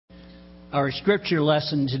Our scripture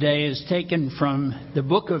lesson today is taken from the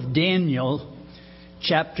book of Daniel,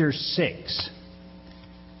 chapter 6.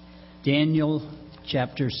 Daniel,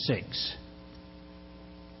 chapter 6.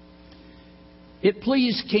 It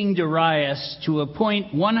pleased King Darius to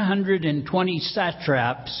appoint 120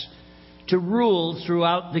 satraps to rule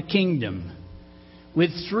throughout the kingdom,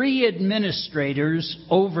 with 3 administrators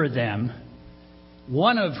over them,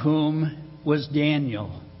 one of whom was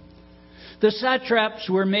Daniel. The satraps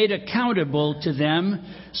were made accountable to them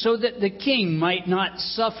so that the king might not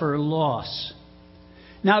suffer loss.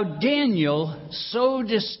 Now Daniel so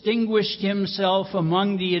distinguished himself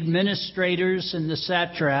among the administrators and the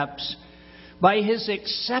satraps by his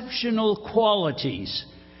exceptional qualities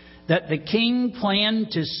that the king planned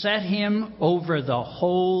to set him over the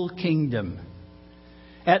whole kingdom.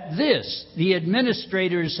 At this, the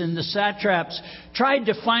administrators and the satraps tried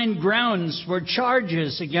to find grounds for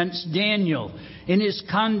charges against Daniel in his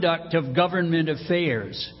conduct of government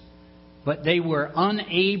affairs, but they were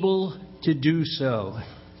unable to do so.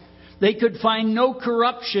 They could find no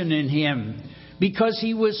corruption in him because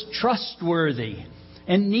he was trustworthy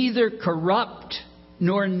and neither corrupt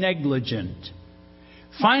nor negligent.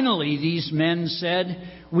 Finally, these men said,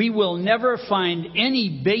 "We will never find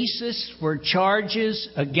any basis for charges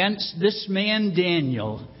against this man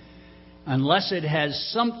Daniel unless it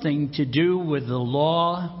has something to do with the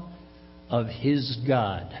law of his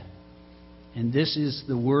God." And this is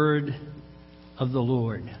the word of the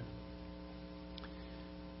Lord.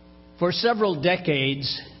 For several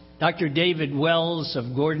decades, Dr. David Wells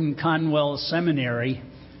of Gordon Conwell Seminary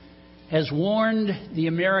has warned the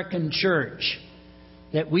American church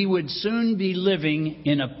that we would soon be living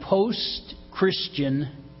in a post-Christian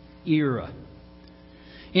era.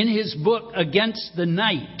 In his book, Against the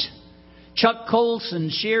Night, Chuck Colson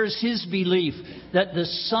shares his belief that the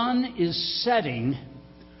sun is setting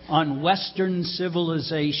on Western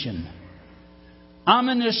civilization.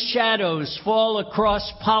 Ominous shadows fall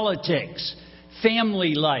across politics,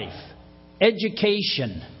 family life,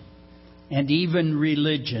 education, and even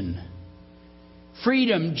religion.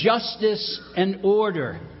 Freedom, justice, and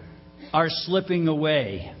order are slipping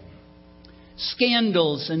away.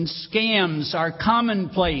 Scandals and scams are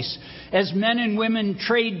commonplace as men and women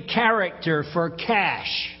trade character for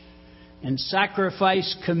cash and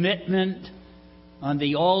sacrifice commitment on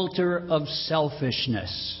the altar of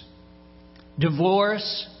selfishness.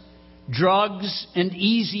 Divorce, drugs, and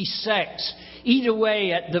easy sex eat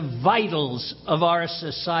away at the vitals of our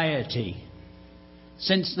society.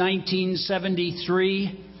 Since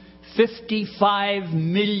 1973, 55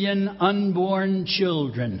 million unborn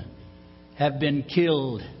children have been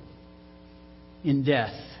killed in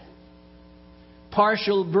death.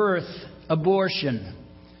 Partial birth abortion,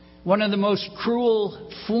 one of the most cruel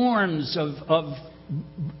forms of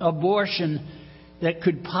abortion that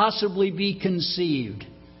could possibly be conceived,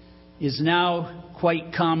 is now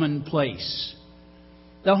quite commonplace.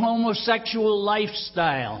 The homosexual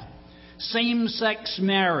lifestyle, same-sex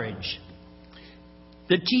marriage,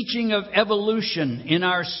 the teaching of evolution in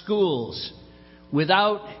our schools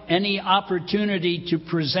without any opportunity to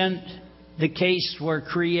present the case for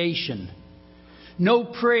creation, no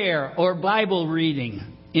prayer or Bible reading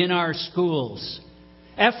in our schools,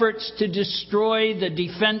 efforts to destroy the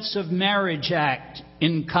Defense of Marriage Act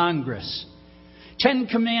in Congress, 10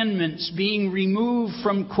 Commandments being removed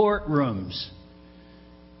from courtrooms,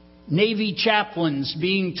 Navy chaplains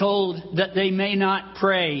being told that they may not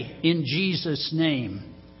pray in Jesus' name.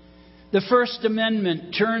 The First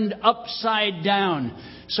Amendment turned upside down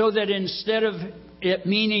so that instead of it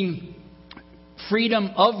meaning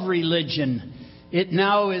freedom of religion, it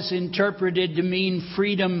now is interpreted to mean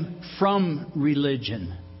freedom from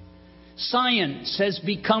religion. Science has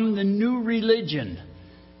become the new religion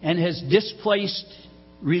and has displaced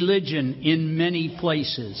religion in many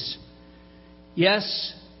places.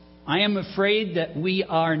 Yes, I am afraid that we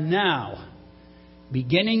are now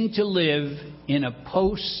beginning to live in a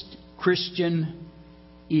post-Christian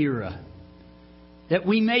era. That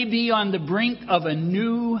we may be on the brink of a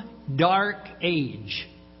new dark age.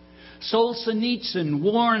 Solzhenitsyn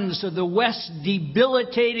warns of the West's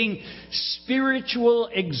debilitating spiritual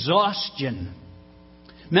exhaustion.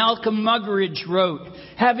 Malcolm Muggeridge wrote,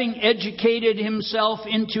 "Having educated himself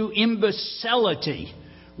into imbecility,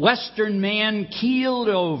 Western man keeled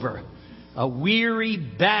over, a weary,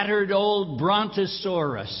 battered old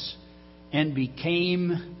brontosaurus, and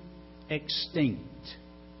became extinct."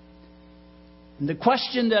 And the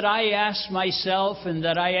question that I ask myself and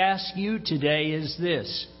that I ask you today is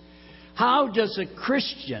this: how does a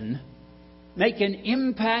Christian make an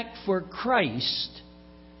impact for Christ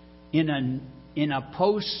in an in a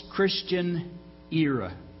post-Christian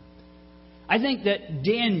era. I think that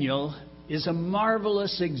Daniel is a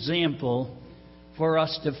marvelous example for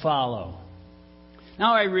us to follow.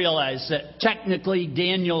 Now I realize that technically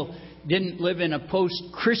Daniel didn't live in a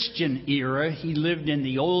post-Christian era. He lived in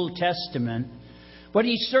the Old Testament. But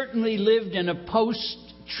he certainly lived in a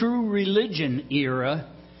post-true religion era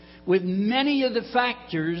with many of the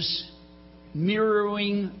factors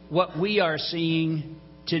mirroring what we are seeing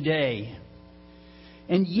today.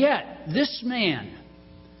 And yet, this man,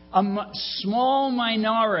 a small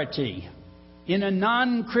minority in a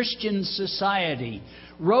non-Christian society,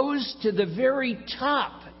 rose to the very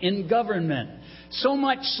top in government, so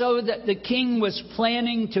much so that the king was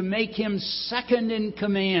planning to make him second in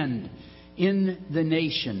command in the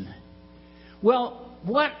nation. Well,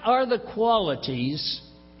 what are the qualities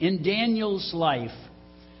in Daniel's life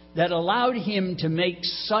that allowed him to make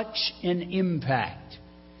such an impact?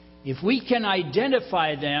 If we can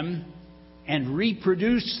identify them and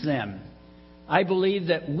reproduce them, I believe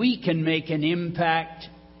that we can make an impact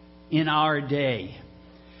in our day.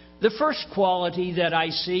 The first quality that I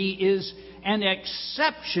see is an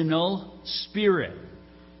exceptional spirit.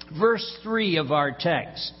 Verse 3 of our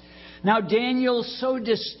text. Now Daniel so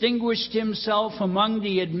distinguished himself among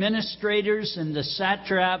the administrators and the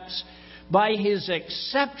satraps by his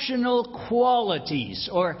exceptional qualities,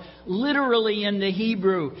 or literally in the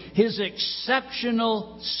Hebrew, his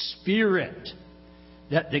exceptional spirit,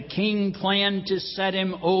 that the king planned to set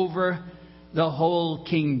him over the whole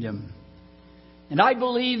kingdom. And I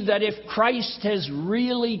believe that if Christ has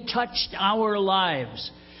really touched our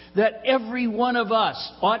lives, that every one of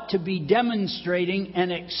us ought to be demonstrating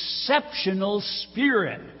an exceptional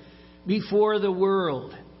spirit before the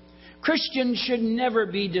world. Christians should never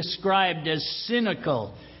be described as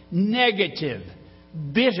cynical, negative,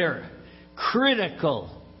 bitter,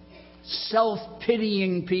 critical,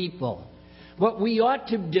 self-pitying people. But we ought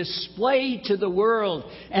to display to the world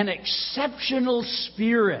an exceptional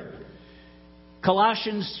spirit.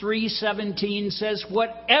 Colossians 3:17 says,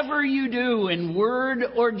 whatever you do in word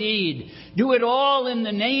or deed, do it all in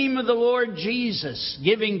the name of the Lord Jesus,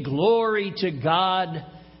 giving glory to God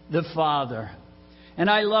the Father. And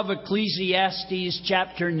I love Ecclesiastes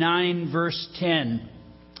chapter 9, verse 10.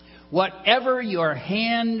 Whatever your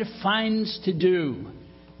hand finds to do,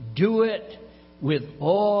 do it with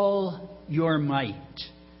all your might.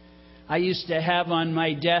 I used to have on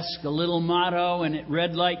my desk a little motto, and it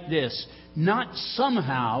read like this: not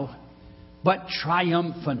somehow, but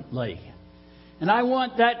triumphantly. And I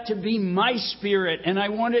want that to be my spirit, and I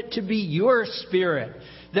want it to be your spirit.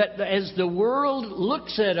 That as the world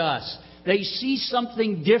looks at us, they see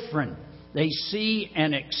something different. They see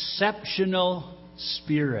an exceptional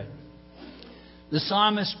spirit. The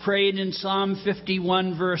psalmist prayed in Psalm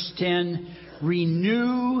 51, verse 10,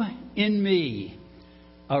 renew in me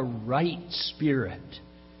a right spirit.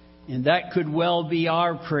 And that could well be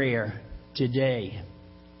our prayer today.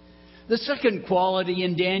 The second quality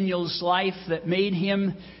in Daniel's life that made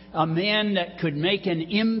him a man that could make an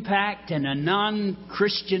impact in a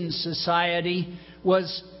non-Christian society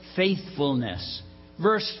was faithfulness.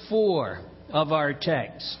 Verse 4 of our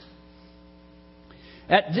text.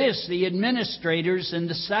 At this, the administrators and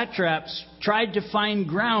the satraps tried to find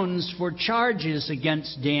grounds for charges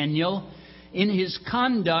against Daniel in his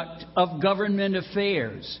conduct of government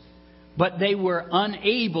affairs, but they were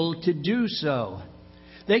unable to do so.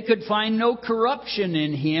 They could find no corruption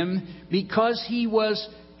in him because he was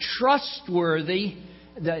trustworthy.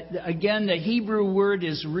 Again, the Hebrew word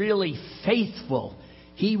is really faithful.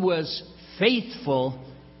 He was faithful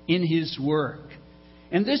in his work.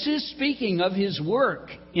 And this is speaking of his work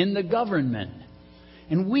in the government.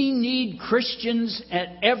 And we need Christians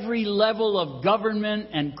at every level of government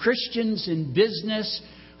and Christians in business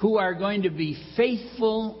who are going to be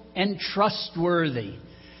faithful and trustworthy.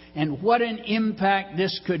 And what an impact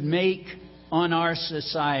this could make on our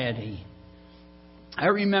society. I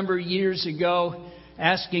remember years ago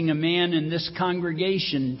asking a man in this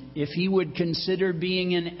congregation if he would consider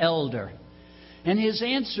being an elder. And his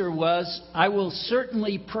answer was, I will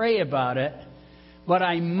certainly pray about it, but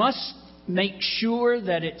I must make sure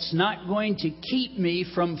that it's not going to keep me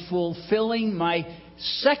from fulfilling my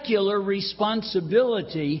secular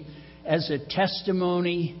responsibility as a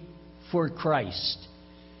testimony for Christ.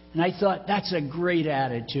 And I thought, that's a great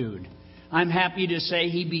attitude. I'm happy to say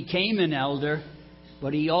he became an elder,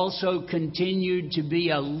 but he also continued to be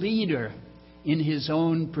a leader in his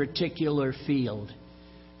own particular field.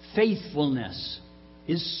 Faithfulness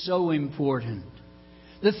is so important.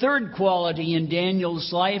 The third quality in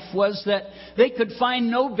Daniel's life was that they could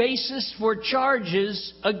find no basis for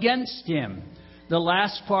charges against him. the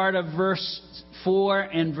last part of verse 4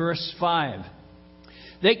 and verse 5.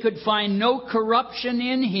 They could find no corruption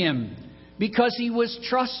in him because he was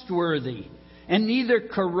trustworthy and neither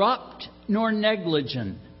corrupt nor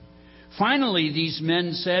negligent. Finally, these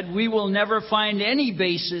men said, "We will never find any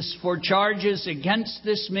basis for charges against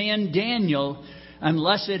this man Daniel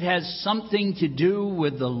unless it has something to do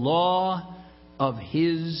with the law of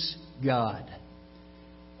his God."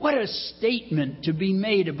 What a statement to be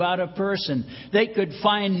made about a person. They could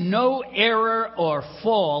find no error or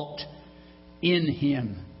fault in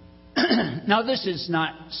him. Now, this is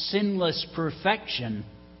not sinless perfection,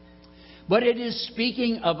 but it is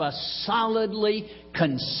speaking of a solidly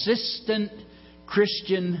consistent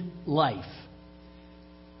Christian life.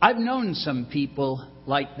 I've known some people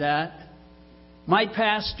like that. My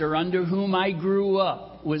pastor, under whom I grew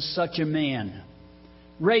up, was such a man.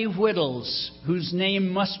 Ray Whittles, whose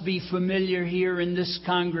name must be familiar here in this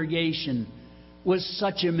congregation, was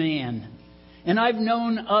such a man. And I've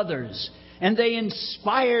known others, and they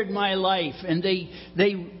inspired my life, and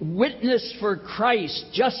they witnessed for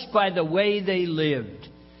Christ just by the way they lived,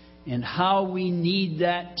 and how we need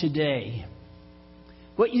that today.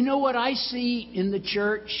 But you know what I see in the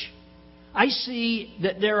church? I see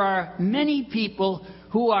that there are many people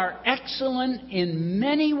who are excellent in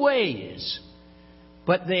many ways,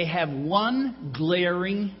 but they have one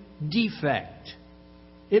glaring defect.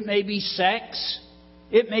 It may be sex,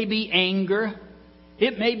 it may be anger,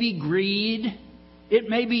 it may be greed, it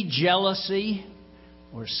may be jealousy,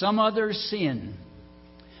 or some other sin.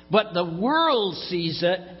 But the world sees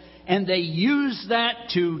it, and they use that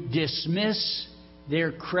to dismiss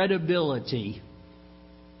their credibility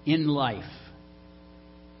in life.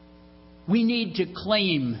 We need to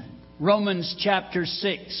claim Romans chapter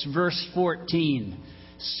 6, verse 14.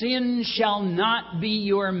 "Sin shall not be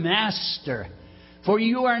your master, for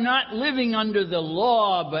you are not living under the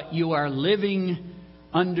law, but you are living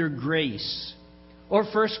under grace." Or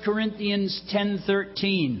 1 Corinthians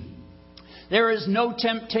 10:13. "There is no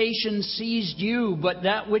temptation seized you, but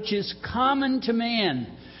that which is common to man.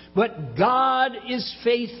 But God is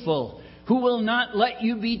faithful, who will not let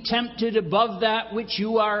you be tempted above that which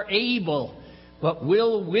you are able, but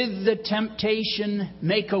will with the temptation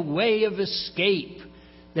make a way of escape,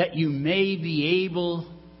 that you may be able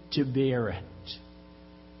to bear it."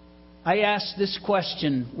 I ask this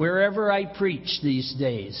question wherever I preach these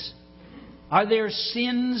days. Are there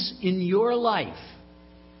sins in your life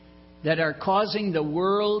that are causing the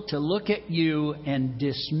world to look at you and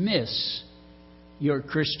dismiss your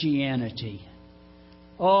Christianity?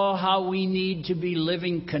 Oh, how we need to be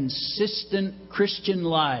living consistent Christian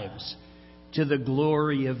lives to the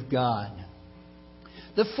glory of God.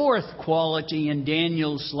 The fourth quality in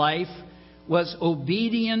Daniel's life was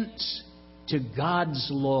obedience to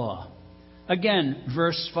God's law. Again,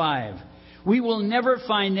 verse 5. "We will never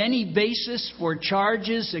find any basis for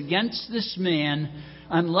charges against this man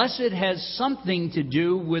unless it has something to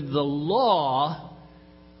do with the law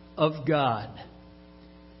of God."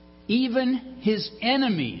 Even his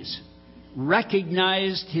enemies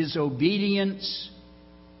recognized his obedience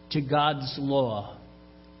to God's law.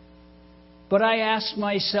 But I ask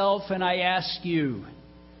myself, and I ask you,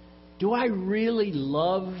 do I really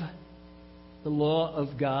love the law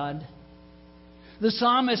of God? The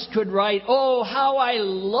psalmist could write, "Oh, how I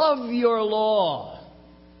love your law."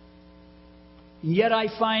 And yet I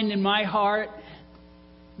find in my heart,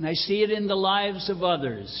 and I see it in the lives of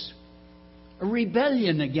others, a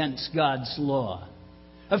rebellion against God's law.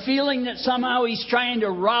 A feeling that somehow He's trying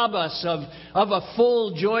to rob us of a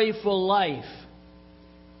full, joyful life.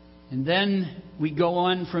 And then we go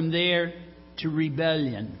on from there to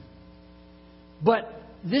rebellion. But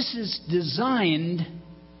this is designed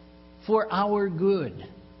for our good.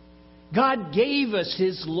 God gave us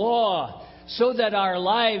His law so that our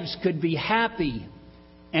lives could be happy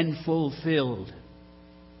and fulfilled.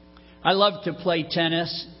 I love to play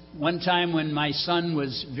tennis. One time when my son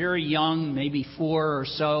was very young, maybe 4 or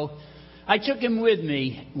so, I took him with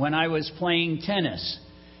me when I was playing tennis.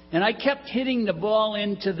 And I kept hitting the ball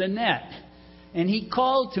into the net. And he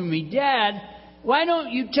called to me, "Dad, why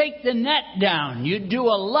don't you take the net down? You'd do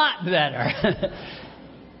a lot better."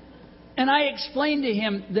 And I explained to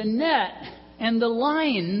him, the net and the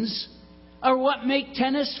lines are what make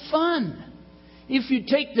tennis fun. If you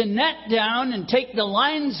take the net down and take the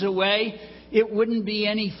lines away, it wouldn't be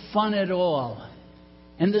any fun at all.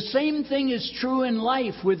 And the same thing is true in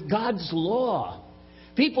life with God's law.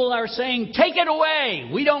 People are saying, "Take it away.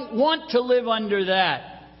 We don't want to live under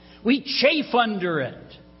that. We chafe under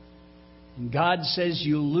it." And God says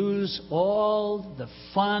you lose all the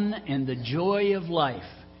fun and the joy of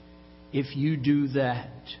life if you do that.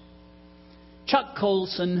 Chuck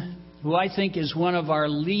Colson, who I think is one of our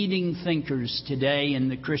leading thinkers today in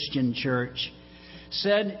the Christian church,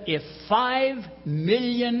 said if 5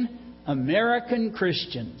 million American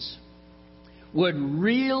Christians would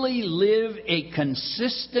really live a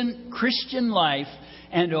consistent Christian life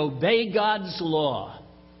and obey God's law,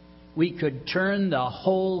 we could turn the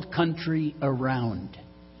whole country around.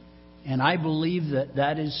 And I believe that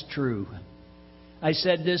that is true. I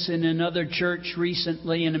said this in another church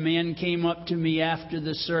recently, and a man came up to me after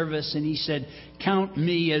the service and he said, "Count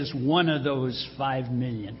me as one of those 5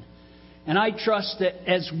 million." And I trust that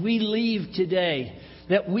as we leave today,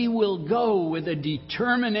 that we will go with a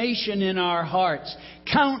determination in our hearts.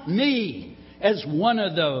 Count me as one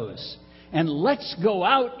of those. And let's go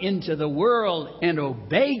out into the world and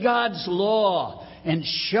obey God's law and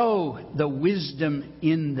show the wisdom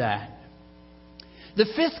in that. The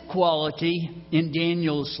fifth quality in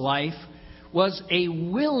Daniel's life was a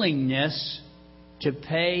willingness to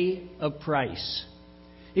pay a price.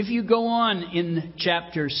 If you go on in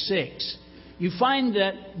chapter 6, you find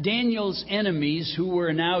that Daniel's enemies, who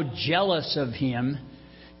were now jealous of him,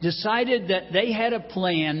 decided that they had a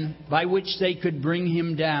plan by which they could bring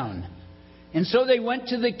him down. And so they went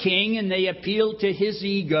to the king and they appealed to his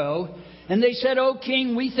ego. And they said, "Oh,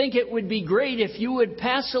 king, we think it would be great if you would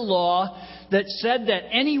pass a law that said that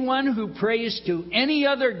anyone who prays to any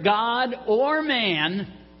other god or man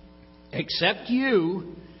except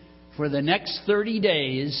you for the next 30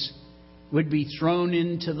 days would be thrown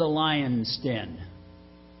into the lion's den."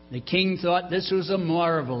 The king thought this was a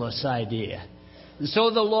marvelous idea. And so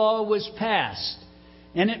the law was passed.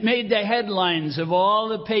 And it made the headlines of all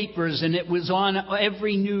the papers, and it was on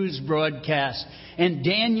every news broadcast. And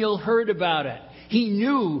Daniel heard about it. He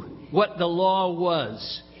knew what the law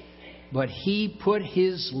was. But he put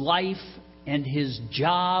his life and his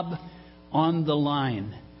job on the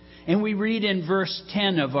line. And we read in verse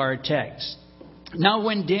 10 of our text, "Now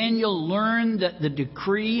when Daniel learned that the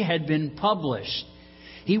decree had been published,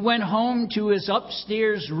 he went home to his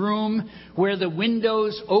upstairs room where the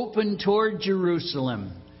windows opened toward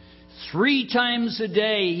Jerusalem. 3 times a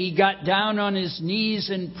day he got down on his knees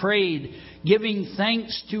and prayed, giving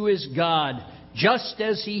thanks to his God, just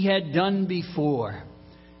as he had done before.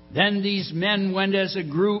 Then these men went as a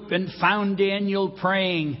group and found Daniel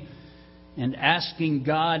praying and asking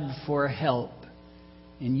God for help."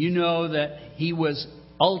 And you know that he was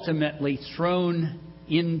ultimately thrown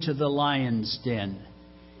into the lion's den.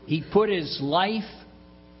 He put his life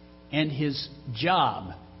and his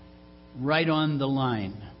job right on the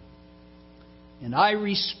line. And I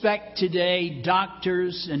respect today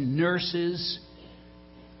doctors and nurses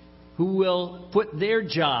who will put their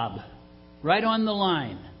job right on the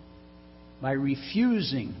line by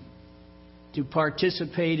refusing to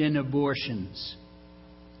participate in abortions.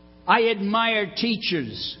 I admire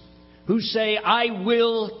teachers who say, "I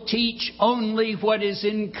will teach only what is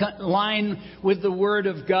in line with the Word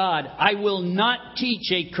of God. I will not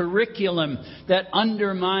teach a curriculum that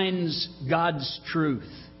undermines God's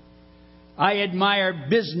truth." I admire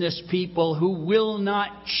business people who will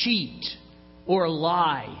not cheat or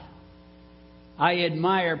lie. I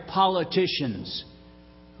admire politicians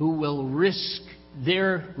who will risk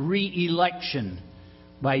their re-election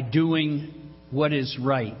by doing what is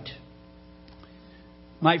right.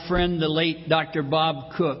 My friend, the late Dr.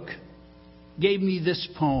 Bob Cook, gave me this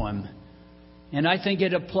poem, and I think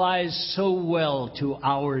it applies so well to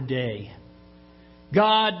our day.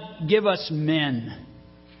 "God, give us men.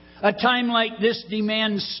 A time like this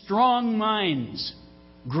demands strong minds,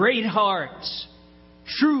 great hearts,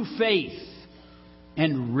 true faith,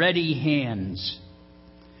 and ready hands.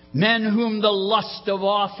 Men whom the lust of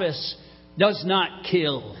office does not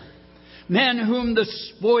kill. Men whom the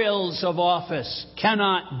spoils of office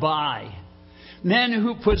cannot buy. Men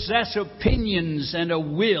who possess opinions and a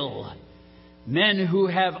will. Men who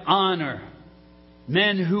have honor.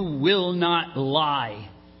 Men who will not lie.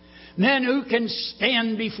 Men who can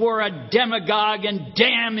stand before a demagogue and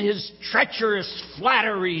damn his treacherous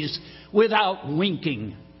flatteries without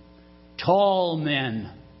winking. Tall men,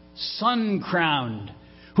 sun-crowned,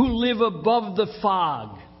 who live above the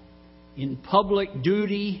fog, in public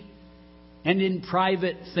duty and in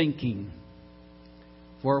private thinking.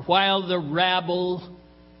 For while the rabble,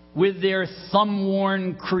 with their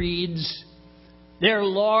thumb-worn creeds, their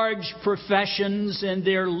large professions and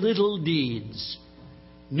their little deeds,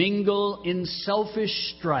 mingle in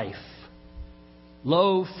selfish strife,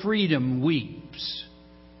 lo, freedom weeps,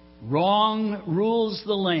 wrong rules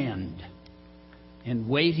the land, and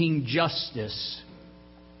waiting justice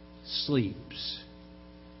sleeps."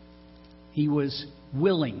 He was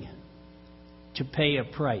willing to pay a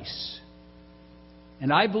price.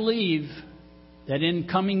 And I believe that in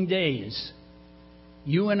coming days,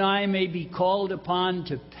 you and I may be called upon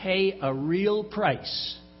to pay a real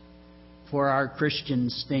price for our Christian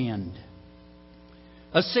stand.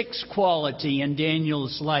 A sixth quality in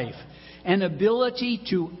Daniel's life, an ability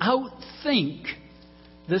to outthink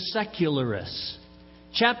the secularists.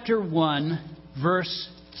 Chapter 1, verse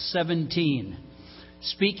 17,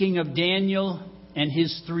 speaking of Daniel and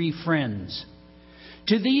his 3 friends.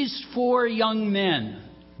 To these 4 young men,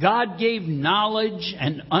 God gave knowledge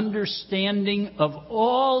and understanding of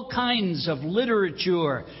all kinds of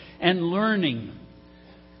literature and learning.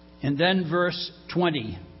 And then verse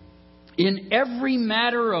 20. In every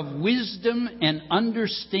matter of wisdom and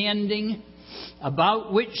understanding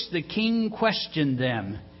about which the king questioned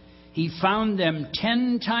them, he found them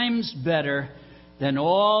 10 times better than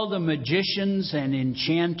all the magicians and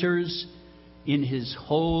enchanters in his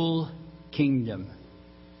whole kingdom.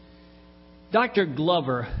 Dr.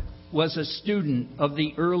 Glover was a student of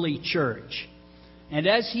the early church. And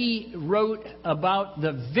as he wrote about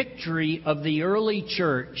the victory of the early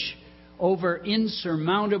church over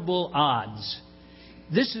insurmountable odds,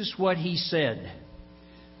 this is what he said.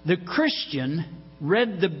 The Christian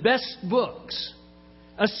read the best books,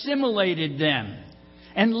 assimilated them,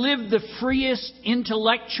 and lived the freest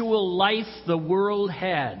intellectual life the world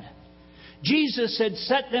had. Jesus had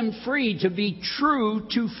set them free to be true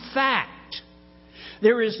to fact.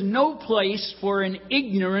 There is no place for an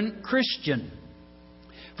ignorant Christian.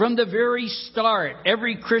 From the very start,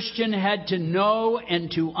 every Christian had to know and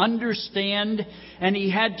to understand, and he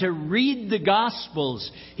had to read the Gospels.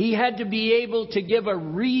 He had to be able to give a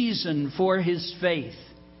reason for his faith.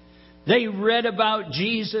 They read about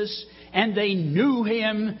Jesus, and they knew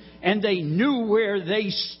him, and they knew where they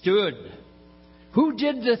stood. Who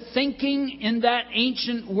did the thinking in that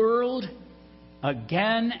ancient world?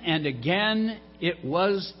 Again and again, it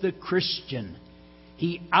was the Christian.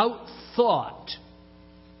 He outthought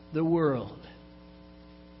the world.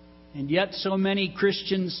 And yet so many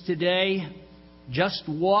Christians today just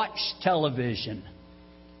watch television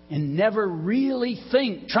and never really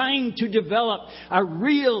think, trying to develop a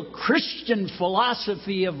real Christian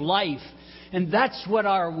philosophy of life. And that's what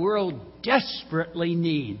our world desperately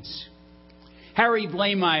needs. Harry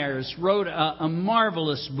Blamires wrote a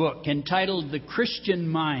marvelous book entitled The Christian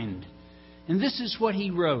Mind. And this is what he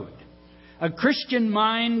wrote. A Christian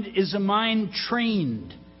mind is a mind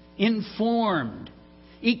trained, informed,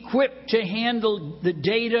 equipped to handle the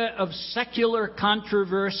data of secular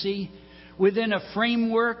controversy within a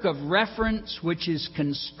framework of reference which is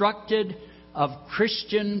constructed of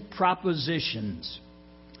Christian propositions.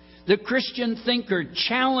 The Christian thinker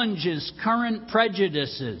challenges current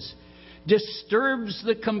prejudices, disturbs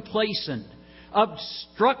the complacent,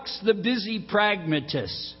 obstructs the busy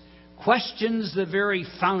pragmatist, questions the very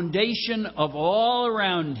foundation of all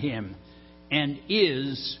around him, and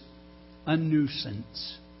is a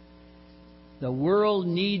nuisance. The world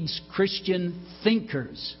needs Christian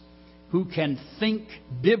thinkers who can think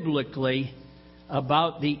biblically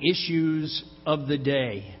about the issues of the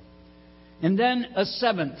day. And then a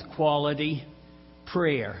seventh quality,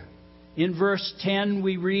 prayer. In verse 10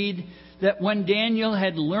 we read that when Daniel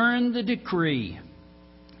had learned the decree,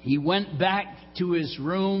 he went back to his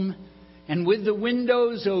room, and with the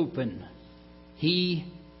windows open, he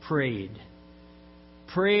prayed.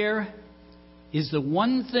 Prayer is the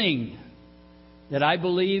one thing that I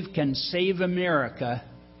believe can save America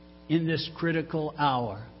in this critical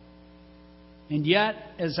hour. And yet,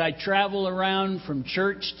 as I travel around from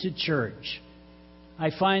church to church,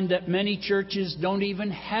 I find that many churches don't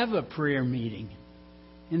even have a prayer meeting.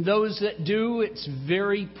 And those that do, it's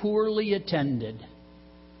very poorly attended.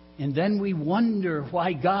 And then we wonder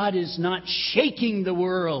why God is not shaking the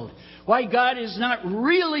world, why God is not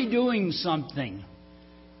really doing something.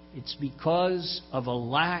 It's because of a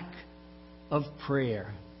lack of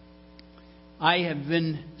prayer. I have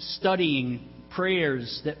been studying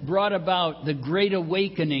prayers that brought about the Great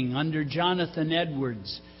Awakening under Jonathan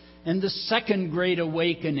Edwards and the Second Great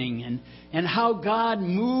Awakening and how God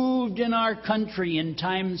moved in our country in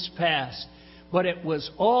times past. But it was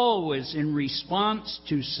always in response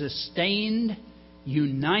to sustained,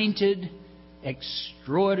 united,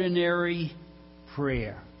 extraordinary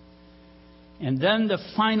prayer. And then the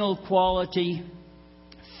final quality,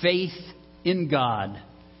 faith in God.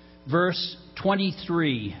 Verse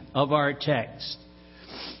 23 of our text.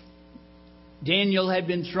 Daniel had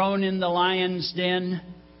been thrown in the lion's den.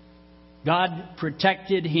 God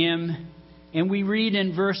protected him. And we read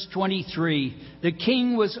in verse 23, the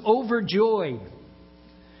king was overjoyed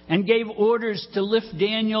and gave orders to lift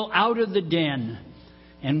Daniel out of the den.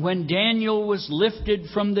 And when Daniel was lifted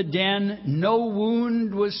from the den, no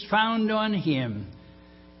wound was found on him,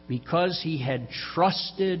 because he had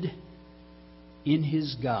trusted in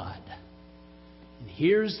his God. And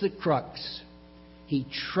here's the crux. He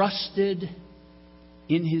trusted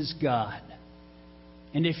in his God.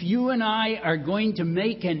 And if you and I are going to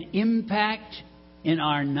make an impact in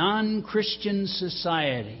our non-Christian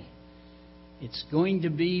society, it's going to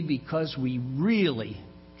be because we really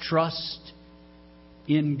trust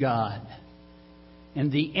in God.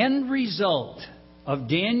 And the end result of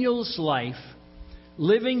Daniel's life,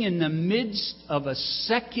 living in the midst of a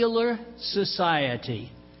secular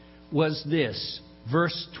society, was this,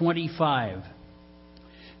 verse 25.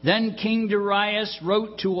 Then King Darius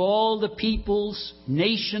wrote to all the peoples,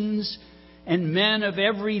 nations, and men of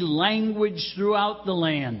every language throughout the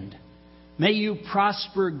land, "May you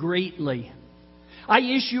prosper greatly. I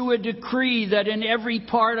issue a decree that in every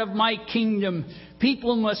part of my kingdom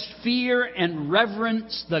people must fear and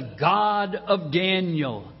reverence the God of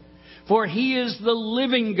Daniel. For he is the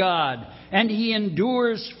living God, and he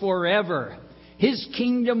endures forever. His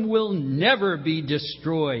kingdom will never be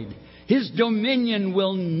destroyed. His dominion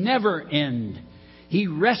will never end. He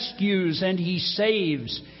rescues and he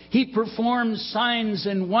saves. He performs signs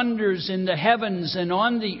and wonders in the heavens and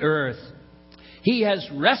on the earth. He has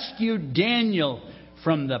rescued Daniel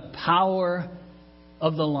from the power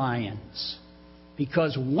of the lions."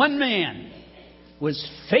 Because one man was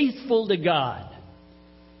faithful to God,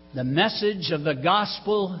 the message of the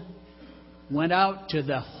gospel went out to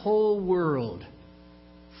the whole world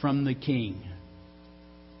from the King.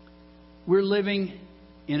 We're living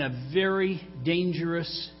in a very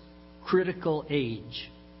dangerous, critical age.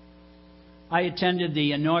 I attended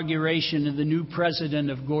the inauguration of the new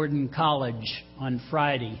president of Gordon College on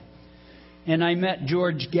Friday, and I met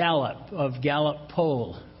George Gallup of Gallup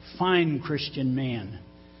Poll, a fine Christian man.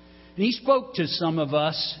 And he spoke to some of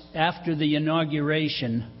us after the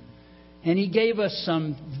inauguration, and he gave us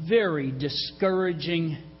some very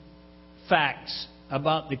discouraging facts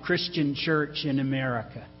about the Christian church in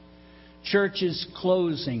America. Churches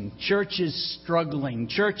closing, churches struggling,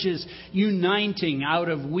 churches uniting out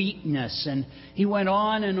of weakness. And he went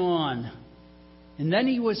on and on. And then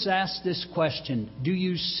he was asked this question: do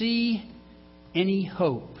you see any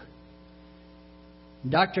hope?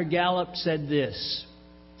 Dr. Gallup said this: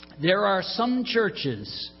 there are some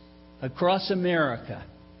churches across America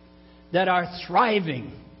that are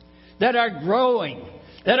thriving, that are growing,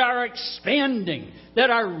 that are expanding,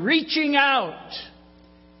 that are reaching out.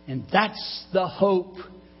 And that's the hope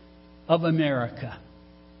of America.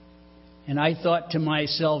 And I thought to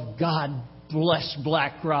myself, God bless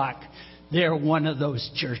Black Rock. They're one of those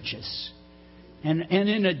churches. And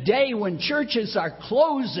in a day when churches are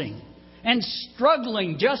closing and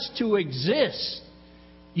struggling just to exist,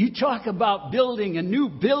 you talk about building a new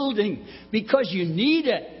building because you need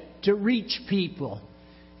it to reach people.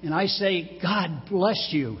 And I say, God bless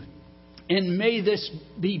you. And may this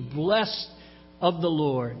be blessed of the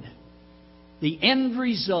Lord. The end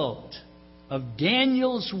result of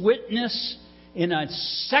Daniel's witness in a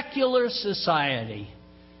secular society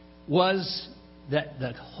was that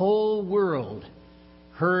the whole world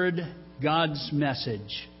heard God's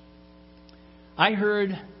message. I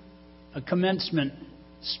heard a commencement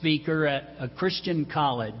speaker at a Christian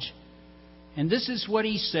college, and this is what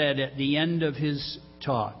he said at the end of his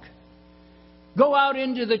talk. Go out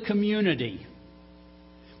into the community.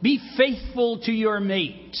 Be faithful to your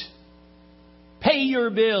mate. Pay your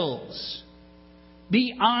bills.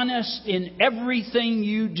 Be honest in everything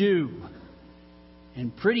you do.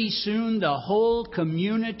 And pretty soon the whole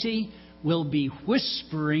community will be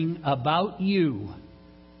whispering about you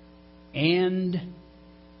and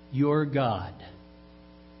your God.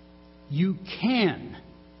 You can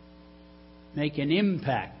make an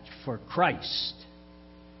impact for Christ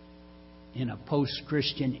in a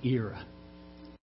post-Christian era.